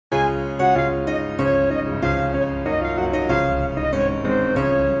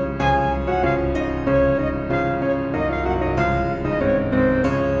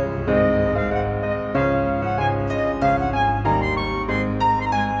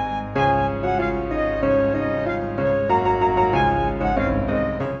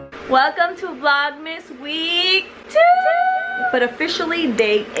Welcome to Vlogmas week 2, but officially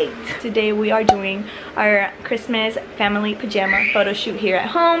day 8. Today we are doing our Christmas family pajama photo shoot here at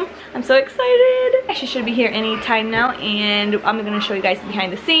home. I'm so excited. She should be here any time now, and I'm gonna show you guys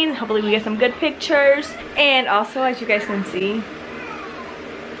behind the scenes. Hopefully we get some good pictures. And also, as you guys can see,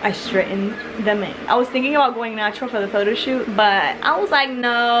 I straightened them in. I was thinking about going natural for the photo shoot, but I was like,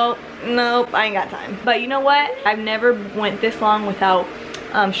 nope, I ain't got time. But you know what? I've never went this long without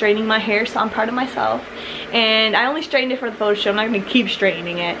straightening my hair, so I'm proud of myself. And I only straightened it for the photo shoot. I'm not gonna keep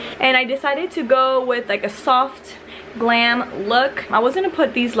straightening it. And I decided to go with like a soft glam look. I was gonna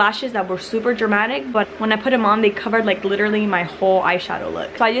put these lashes that were super dramatic, but when I put them on, they covered like literally my whole eyeshadow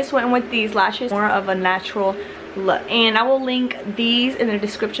look. So I just went with these lashes, more of a natural look. And I will link these in the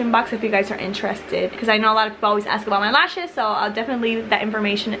description box if you guys are interested, because I know a lot of people always ask about my lashes, so I'll definitely leave that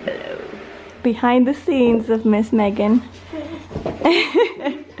information below. Behind the scenes of Miss Megan.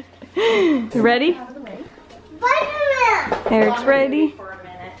 Ready? Eric's ready.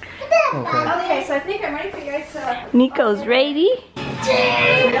 Okay, so I think I'm ready for you guys to... Nico's ready.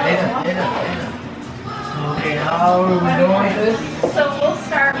 Okay, how are we doing this? So we'll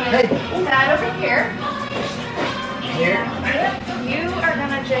start with Dad over here. Here? You are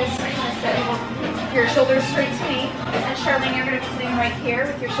gonna just set your shoulders straight to me, and Sharlene, you're gonna be sitting right here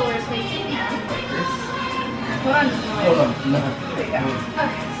with your shoulders facing him. Hold on. Hold on. There you go.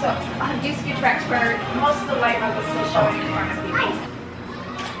 Okay, so you scooch back where most of the light levels will show you in front of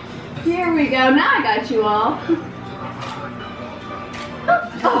you. Here we go. Now I got you all.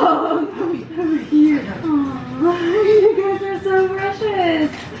 Oh, over here. Oh, you guys are so precious.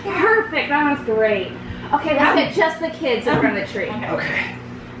 Perfect. That was great. Okay, let's get just the kids in front of the tree. Okay.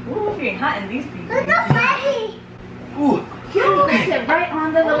 Ooh, it's getting hot in these people. Ooh. Okay. Sit right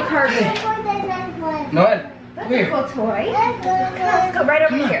on the little carpet. Noel, That's here. a cool toy. Let's go right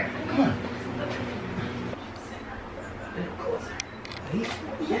over here. Come on.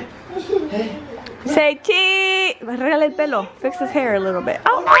 Hey. Say cheese. Arregla el pelo. Fix his hair a little bit.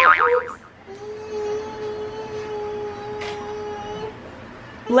 Oh.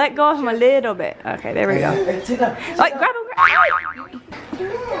 Let go of him a little bit. Okay, there we go. Hey, sit down. Oh, grab him,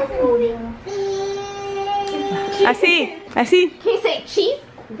 Así, así. Can you say cheese?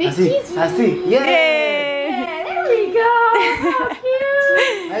 Big Así, cheese? así. Yeah. Yeah, there we go. How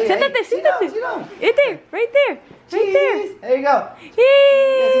cute. Hey, Siéntate, hey, sit siéntate. down, sit down. Right there, right there, right there. Cheese. There you go.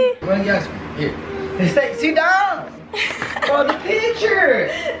 Yay. Well, yes. Here. Stay. Sit down. For the picture.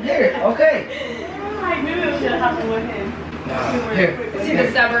 Here. Okay. I knew it was gonna happen with him. Here. Is he the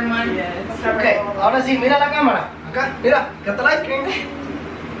stubborn one? Yes. Okay. Ahora sí, mira la cámara. Acá. Mira. ¿Qué tal like?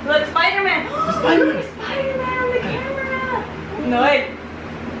 Look, Spider-Man. Spider-Man. Spider-Man on the camera. No, wait.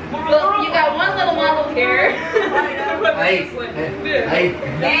 Well, you got one little model here. Ahí. Ahí.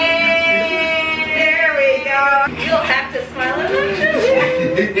 There we go. You'll have to smile at them.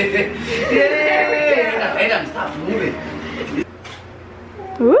 Yeah. Adam, stop moving.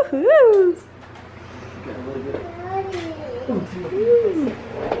 Woohoo.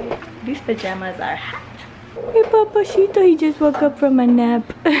 These pajamas are hot. Hey, Papachito, he just woke up from a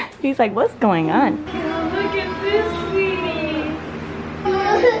nap. He's like, what's going on? Oh, look at this, sweetie.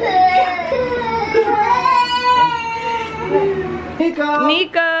 Nico.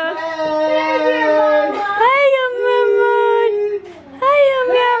 Nico. Hey. Hiya, mi amor. Hiya,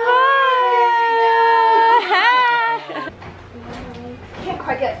 mi amor. Can't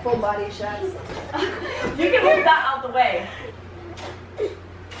quite get full body shots. You can move that out the way.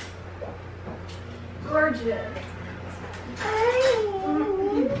 Gorgeous.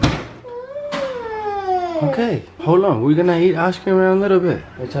 Okay, hold on. We're gonna eat ice cream in a little bit.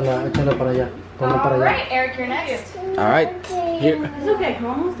 Échala para allá. Ponla para allá. Alright, Eric, you're next. Alright. Here. It's okay, we're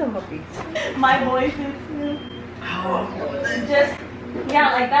almost done, puppy. My voice is just,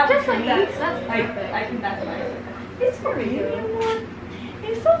 yeah, like that. Just was like me. that. That's I think that's nice. It's for you.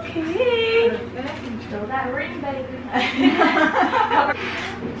 It's okay. Control that ring, baby.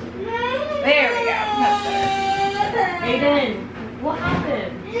 There we go. That's better. Aiden, what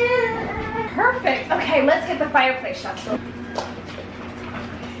happened? Perfect. Okay, let's get the fireplace shots. Scooch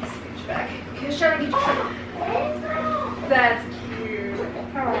back. Okay, Charlotte, get your That's cute.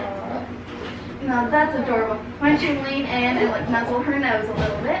 Aww. No, that's adorable. Why don't you lean in and like nuzzle her nose a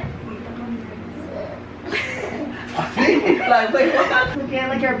little bit? Looking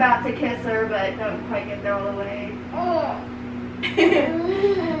like you're about to kiss her, but don't quite get there all the way.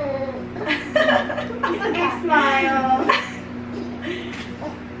 That's a big smile.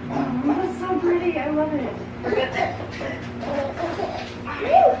 Oh, that's so pretty. I love it. We're good there.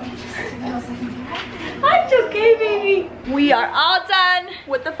 I'm okay, baby. We are all done.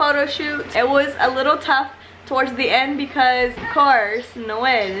 with the photo shoot. It was a little tough towards the end because, of course,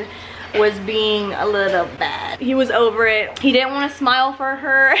 Noel was being a little bad. He was over it. He didn't want to smile for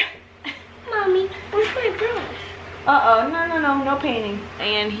her. Mommy, where's my brush? No painting.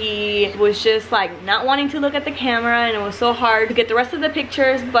 And he was just like not wanting to look at the camera, and it was so hard to get the rest of the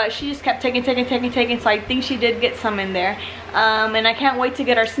pictures, but she just kept taking, so I think she did get some in there. And I can't wait to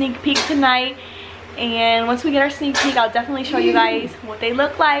get our sneak peek tonight. And once we get our sneak peek, I'll definitely show you guys what they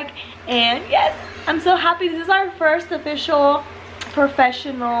look like. And yes, I'm so happy. This is our first official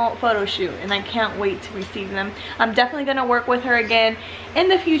professional photo shoot, and I can't wait to receive them. I'm definitely gonna work with her again in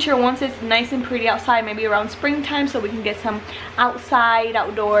the future once it's nice and pretty outside, maybe around springtime, so we can get some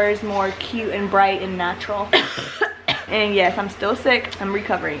outdoors, more cute and bright and natural. And yes, I'm still sick, I'm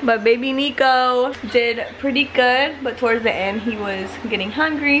recovering. But baby Nico did pretty good, but towards the end he was getting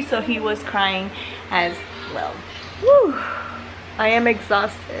hungry, so he was crying as well. Whew. I am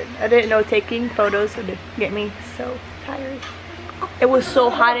exhausted. I didn't know taking photos would get me so tired. It was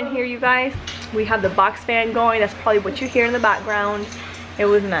so hot in here, you guys. We have the box fan going. That's probably what you hear in the background. It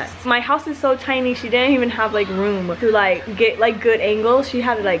was nuts. My house is so tiny, she didn't even have like room to like get like good angles. She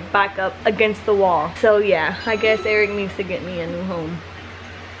had to like back up against the wall. So yeah, I guess Eric needs to get me a new home.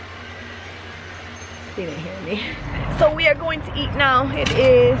 He didn't hear me. So we are going to eat now. It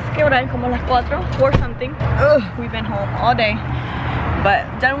is, ¿qué hora? Como las 4 something. Ugh, we've been home all day.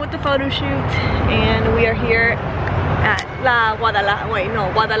 But done with the photo shoot, and we are here at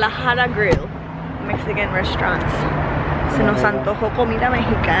Guadalajara Grill, Mexican restaurants. Se nos antojó comida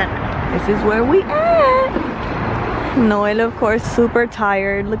mexicana. This is where we at. Noel, of course, super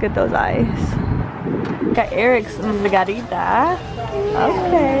tired. Look at those eyes. Got Eric's margarita.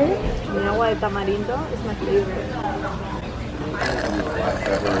 Okay. Mi agua de tamarindo is my favorite.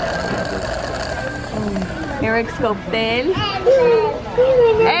 Eric's cocktail.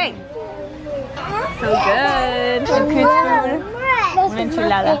 Hey! So good. Una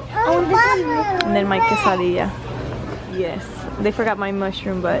enchilada. And then my quesadilla. Yes. They forgot my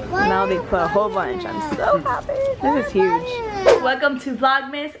mushroom, but now they put a whole bunch. I'm so happy. This is huge. Welcome to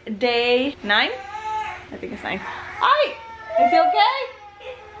Vlogmas day 9? I think it's 9. Hi! Is he okay?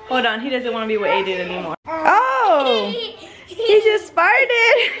 Hold on, he doesn't want to be with Aiden anymore. Oh! He just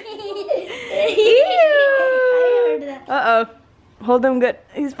farted! Ew! Uh-oh. Hold him good.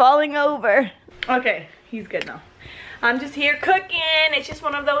 He's falling over. Okay, he's good now. I'm just here cooking. It's just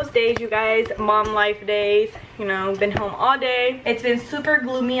one of those days, you guys, mom life days. You know, been home all day. It's been super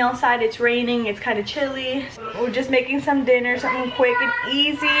gloomy outside. It's raining. It's kind of chilly. We're just making some dinner, something quick and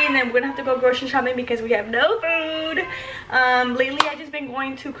easy, and then we're gonna have to go grocery shopping because we have no food. Lately I've just been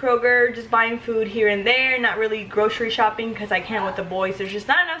going to Kroger, just buying food here and there, not really grocery shopping because I can't with the boys. There's just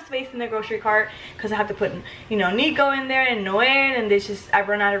not enough space in the grocery cart because I have to put, you know, Nico in there and Noel, and there's just, I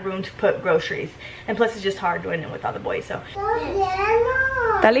run out of room to put groceries, and plus it's just hard doing it with all the boys. So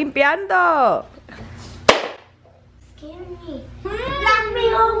está limpiando. Excuse me. Knock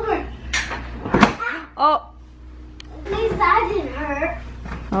me over. Oh. Please, that didn't hurt.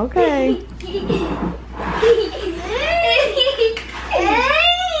 Okay.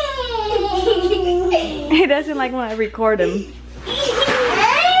 He doesn't like when I record him.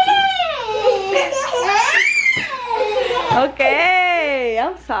 Okay,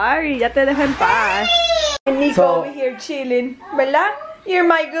 I'm sorry. Ya te dejo en paz. And Nico over here chilling, ¿verdad? You're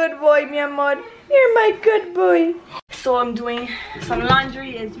my good boy, mi amor. You're my good boy. So I'm doing some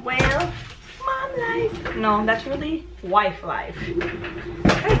laundry as well. Mom life. No, that's really wife life.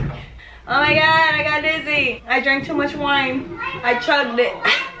 Oh my god, I got dizzy. I drank too much wine. I chugged it.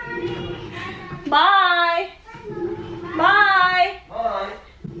 Bye. Bye. Bye.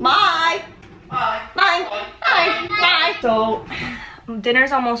 Bye. Bye. Bye. Bye. Bye. So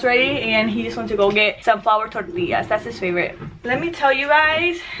dinner's almost ready, and he just went to go get sunflower tortillas. That's his favorite. Let me tell you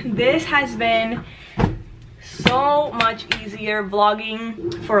guys, this has been so much easier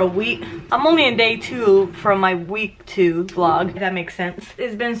vlogging for a week. I'm only in day 2 from my week 2 vlog, if that makes sense.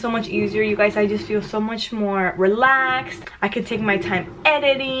 It's been so much easier, you guys. I just feel so much more relaxed. I can take my time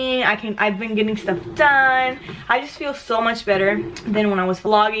editing. I've been getting stuff done. I just feel so much better than when I was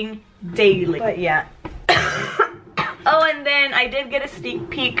vlogging daily. But yeah. Oh, and then I did get a sneak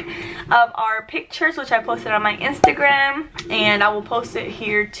peek of our pictures, which I posted on my Instagram, and I will post it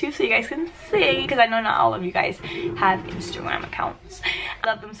here too so you guys can see, because I know not all of you guys have Instagram accounts. I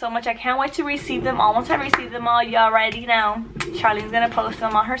love them so much. I can't wait to receive them all. Once I receive them all, you already know Charlene's gonna post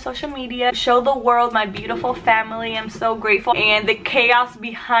them on her social media. Show the world my beautiful family. I'm so grateful. And the chaos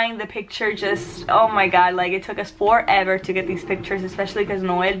behind the picture just, oh my god, like it took us forever to get these pictures, especially because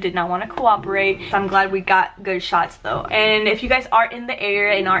Noel did not want to cooperate. So I'm glad we got good shots though. And if you guys are in the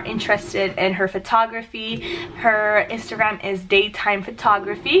area and are interested in her photography, her Instagram is Daytime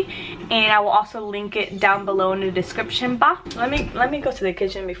Photography, and I will also link it down below in the description box. Let me go to the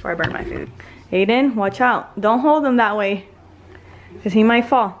kitchen before I burn my food. Aiden, watch out. Don't hold him that way, because he might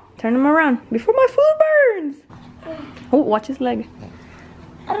fall. Turn him around before my food burns. Oh, watch his leg.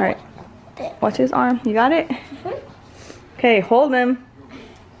 All right, watch his arm. You got it? Okay, hold him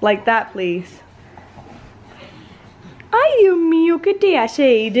like that, please. Ay, Dios mío, ¿qué te hace,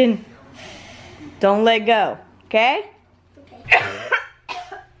 Aiden? Don't let go, okay? Okay.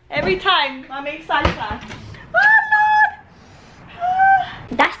 Every time I make salsa. Oh,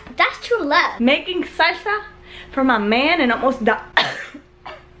 Lord. That's true love. Making salsa for my man and almost died.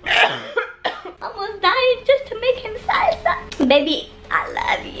 Almost dying just to make him salsa. Baby, I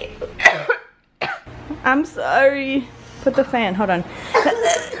love you. I'm sorry. Put the fan, hold on.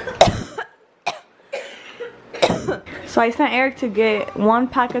 So I sent Eric to get 1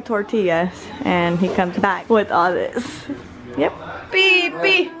 pack of tortillas, and he comes back with all this. Yep. Beep,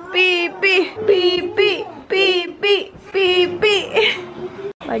 beep, beep, beep, beep, beep, beep, beep, beep, beep.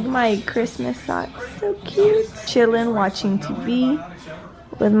 Like my Christmas socks, so cute. Chilling, watching TV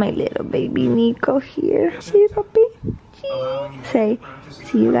with my little baby Nico here. See, puppy? Say,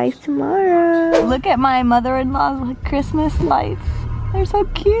 see you guys tomorrow. Look at my mother-in-law's Christmas lights. They're so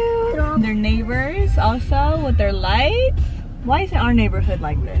cute. They're neighbors also with their lights. Why isn't our neighborhood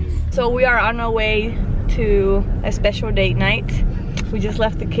like this? So we are on our way to a special date night. We just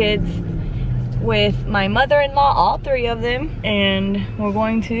left the kids with my mother-in-law, all 3 of them, and we're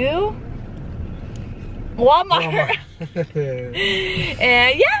going to Walmart.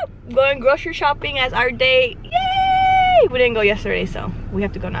 And yeah, going grocery shopping as our date. Yay! We didn't go yesterday, so we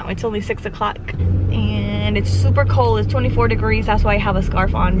have to go now. It's only 6 o'clock and it's super cold. It's 24 degrees. That's why I have a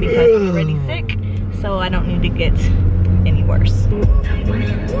scarf on, because I'm already sick, so I don't need to get any worse.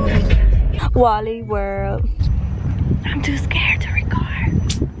 Wally World. I'm too scared to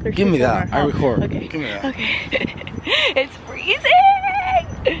record. Give me that. I record. Okay. Give me that. Okay. It's freezing.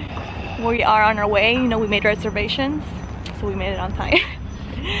 We are on our way. You know, we made reservations, so we made it on time.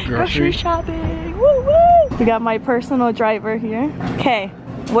 Grocery shopping. Woo woo. We got my personal driver here. Okay.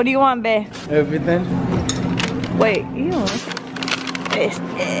 What do you want, babe? Everything. Wait, ew.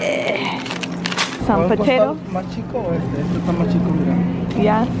 Some potato.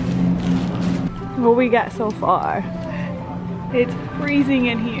 Yeah. What we got so far? It's freezing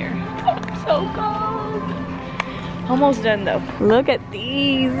in here. So cold. Almost done though. Look at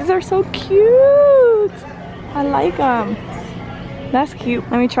these. These are so cute. I like them. That's cute.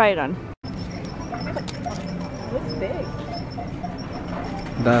 Let me try it on. Looks big.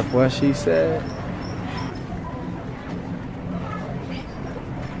 That's what she said.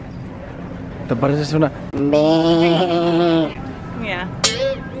 ¿Te pareces una? Yeah.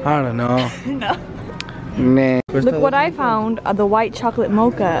 I don't know. No. Nah. Look what I found. The white chocolate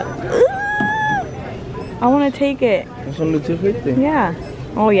mocha. I want to take it. Yeah.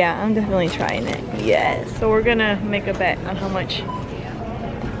 Oh yeah, I'm definitely trying it. Yes. So we're gonna make a bet on how much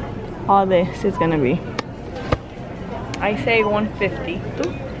all this is gonna be. I say 150.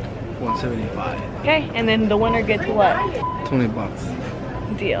 175. Okay, and then the winner gets what? 20 bucks.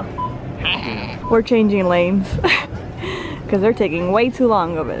 Deal. We're changing lanes because they're taking way too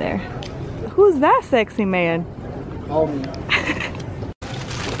long over there. Who's that sexy man? Call me.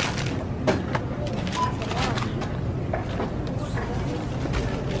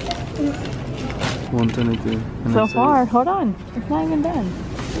 $122. So far, hold on. It's not even done.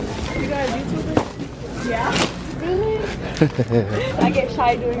 You got a YouTuber? Yeah. Really? I get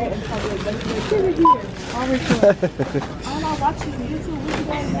shy doing it in public, but it's like, over here. I'll record. I watch his YouTube.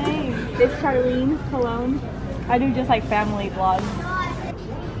 What's his name? It's Sharlene Cologne. I do just like family vlogs.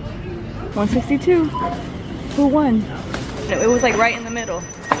 162. Who won? It was like right in the middle.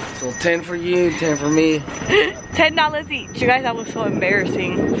 So 10 for you, 10 for me. $10 each. You guys, that was so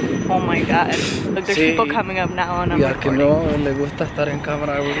embarrassing. Oh my god. Look, there's people coming up now and I'm recording. Le gusta estar en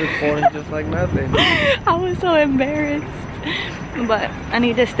cámara. I was recording just like nothing. I was so embarrassed. But I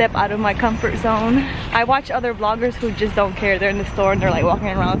need to step out of my comfort zone. I watch other vloggers who just don't care. They're in the store and they're like walking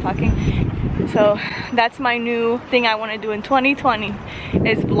around talking. So that's my new thing I want to do in 2020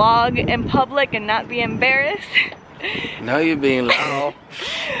 is vlog in public and not be embarrassed. Now you're being loud.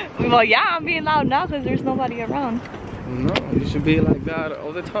 Well, yeah, I'm being loud now because there's nobody around. No, you should be like that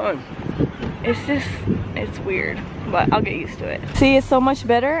all the time. it's weird, but I'll get used to it. See, it's so much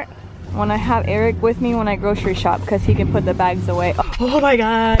better when I have Eric with me when I grocery shop because he can put the bags away. Oh my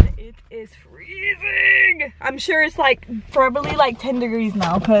god, it is freezing. I'm sure it's like probably like 10 degrees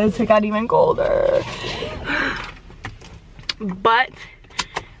now because it got even colder. But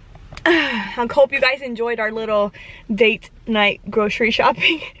I hope you guys enjoyed our little date night grocery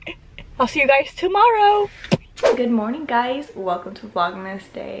shopping. I'll see you guys tomorrow. Good morning, guys. Welcome to Vlogmas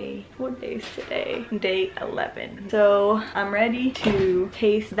day. What day is today? Day 11. So I'm ready to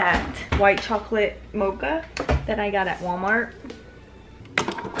taste that white chocolate mocha that I got at Walmart.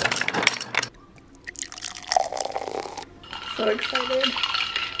 So excited.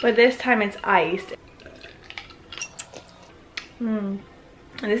 But this time it's iced. And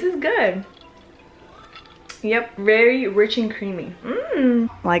this is good. Yep, very rich and creamy.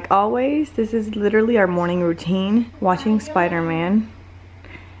 Like always, this is literally our morning routine, watching Spider-Man.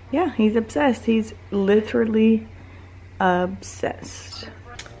 Yeah, he's obsessed. He's literally obsessed.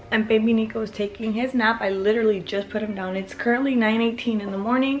 And baby Nico is taking his nap. I literally just put him down. It's currently 9:18 in the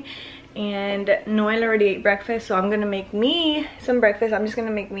morning and Noel already ate breakfast, so I'm gonna make me some breakfast. I'm just gonna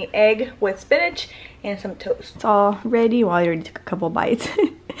make me egg with spinach and some toast. It's all ready. Well, I already took a couple bites.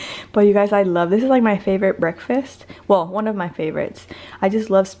 But you guys, I love this. Is like my favorite breakfast. Well, one of my favorites. I just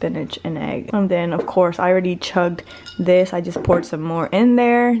love spinach and egg. And then of course I already chugged this. I just poured some more in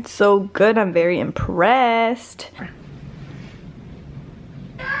there. It's so good. I'm very impressed.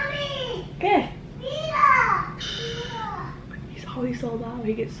 Mommy! Good. He's always so loud.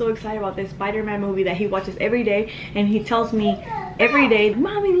 He gets so excited about this Spider-Man movie that he watches every day, and he tells me every day,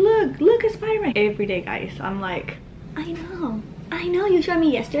 Mommy, look at Spider-Man. Every day, guys. I'm like, I know you showed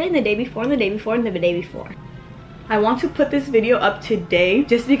me yesterday and the day before and the day before and the day before. I want to put this video up today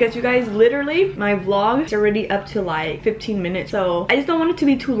just because you guys, literally my vlog is already up to like 15 minutes, so I just don't want it to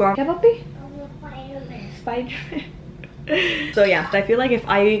be too long. Yeah, puppy? Spider-Man. So yeah, I feel like if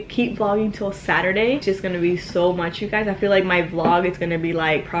I keep vlogging till Saturday, it's just gonna be so much, you guys. I feel like my vlog is gonna be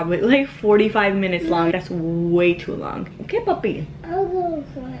like probably like 45 minutes long. That's way too long. Okay, puppy?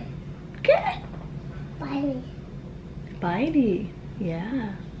 Okay. Bye. Spidey,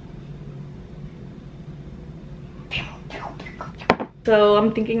 yeah. So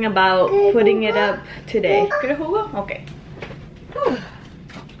I'm thinking about putting it up today. Okay.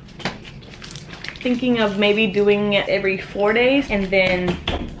 Thinking of maybe doing it every 4 days, and then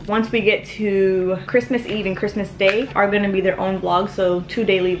once we get to Christmas Eve and Christmas Day are gonna be their own vlogs, so 2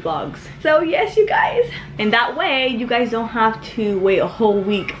 daily vlogs. So yes, you guys, and that way you guys don't have to wait a whole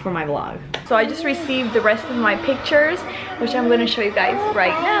week for my vlog. So I just received the rest of my pictures, which I'm gonna show you guys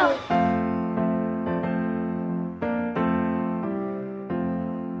right now.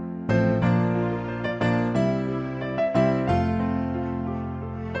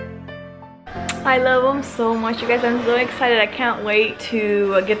 I love them so much, you guys. I'm so excited. I can't wait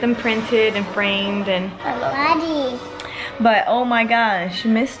to get them printed and framed. And but oh my gosh,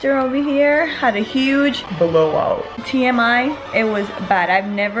 Mr. over here had a huge blowout. TMI, it was bad. I've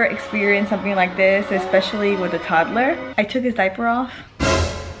never experienced something like this, especially with a toddler. I took his diaper off.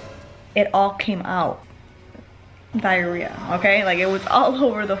 It all came out. Diarrhea, okay? Like, it was all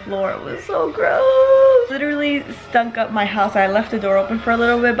over the floor. It was so gross. Literally stunk up my house. I left the door open for a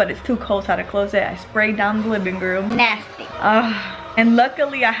little bit, but it's too cold, so I had to close it. I sprayed down the living room. Nasty. And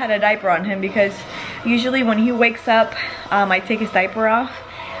luckily I had a diaper on him, because usually when he wakes up, I take his diaper off,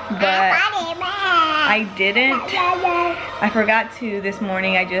 but I didn't. I forgot to this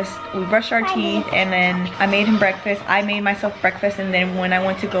morning. We brushed our teeth, and then I made him breakfast. I made myself breakfast, and then when I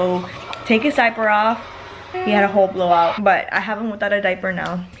went to go take his diaper off, he had a whole blowout. But I have him without a diaper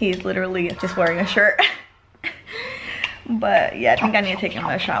now. He's literally just wearing a shirt. But yeah, I think I need to take him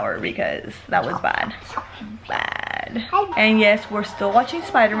a shower because that was bad. Bad. And yes, we're still watching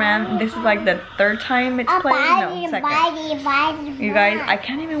Spider-Man. This is like the third time it's playing. No, second. You guys, I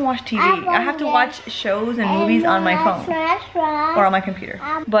can't even watch TV. I have to watch shows and movies on my phone or on my computer.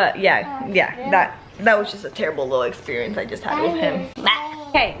 But yeah, that was just a terrible little experience I just had with him.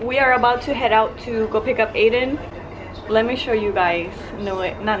 Okay, we are about to head out to go pick up Aiden. Let me show you guys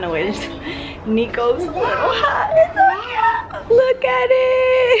Nico's little hat. It's so cute. Look at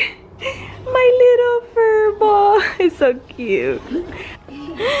it. My little fur ball. It's so cute.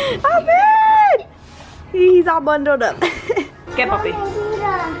 Ahmed! He's all bundled up. ¿Qué, papi?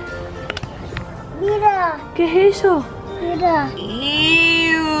 Mira. ¿Qué es eso? Mira.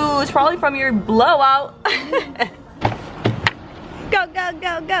 Ew, it's probably from your blowout. Go, go,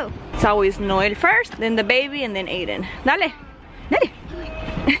 go, go. It's always Noel first, then the baby, and then Aiden. Dale, dale.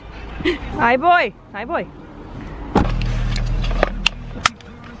 Hi, boy. Hi, boy.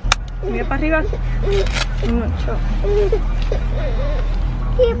 Mira para arriba. Mucho.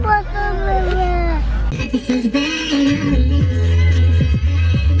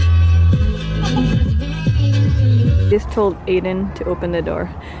 Just told Aiden to open the door.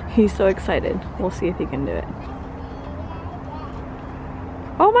 He's so excited. We'll see if he can do it.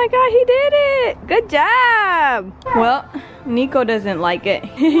 Oh my god, he did it! Good job! Well, Nico doesn't like it.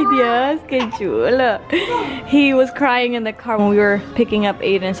 Dios, qué chulo. He was crying in the car when we were picking up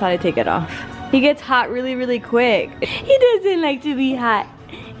Aiden, so I had to take it off. He gets hot really, really quick. He doesn't like to be hot.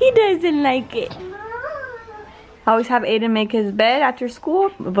 He doesn't like it. I always have Aiden make his bed after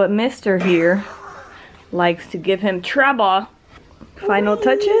school, but Mister here likes to give him trouble. Final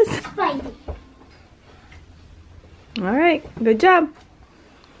touches? Alright, good job.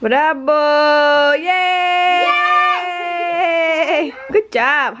 Bravo! Yay! Yay! Good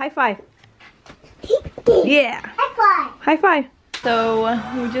job. High five. Yeah. High five. High five. So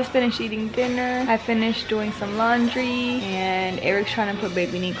we just finished eating dinner. I finished doing some laundry, and Eric's trying to put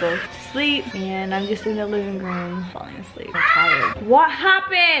baby Nico to sleep, and I'm just in the living room falling asleep. I'm tired. What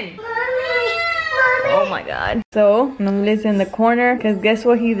happened? Mommy. Oh my god. So Noel's in the corner because guess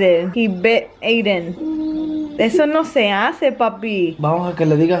what he did? He bit Aiden. Eso no se hace, papi. Vamos a que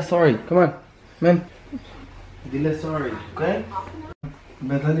le diga sorry. Come on. Ven. Dile sorry, okay?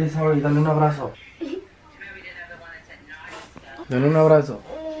 Ve, dale sorry, dale un abrazo. Dale un abrazo.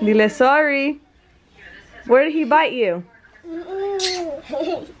 Dile sorry. Where did he bite you?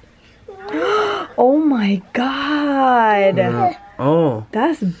 Oh my god. Oh.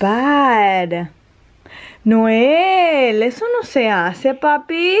 That's bad. Noel, eso no se hace,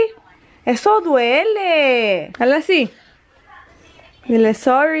 papi. Eso duele. Hazle así. Dile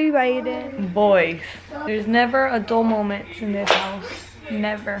sorry, Biden. Boys, there's never a dull moment in this house.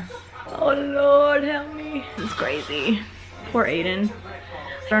 Never. Oh Lord, help me. It's crazy. Poor Aiden.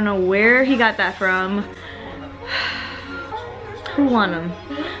 I don't know where he got that from. Who won him?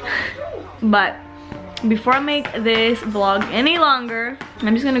 But before I make this vlog any longer,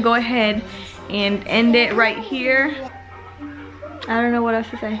 I'm just gonna go ahead and end it right here. I don't know what else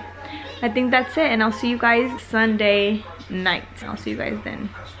to say. I think that's it, and I'll see you guys Sunday night. I'll see you guys then.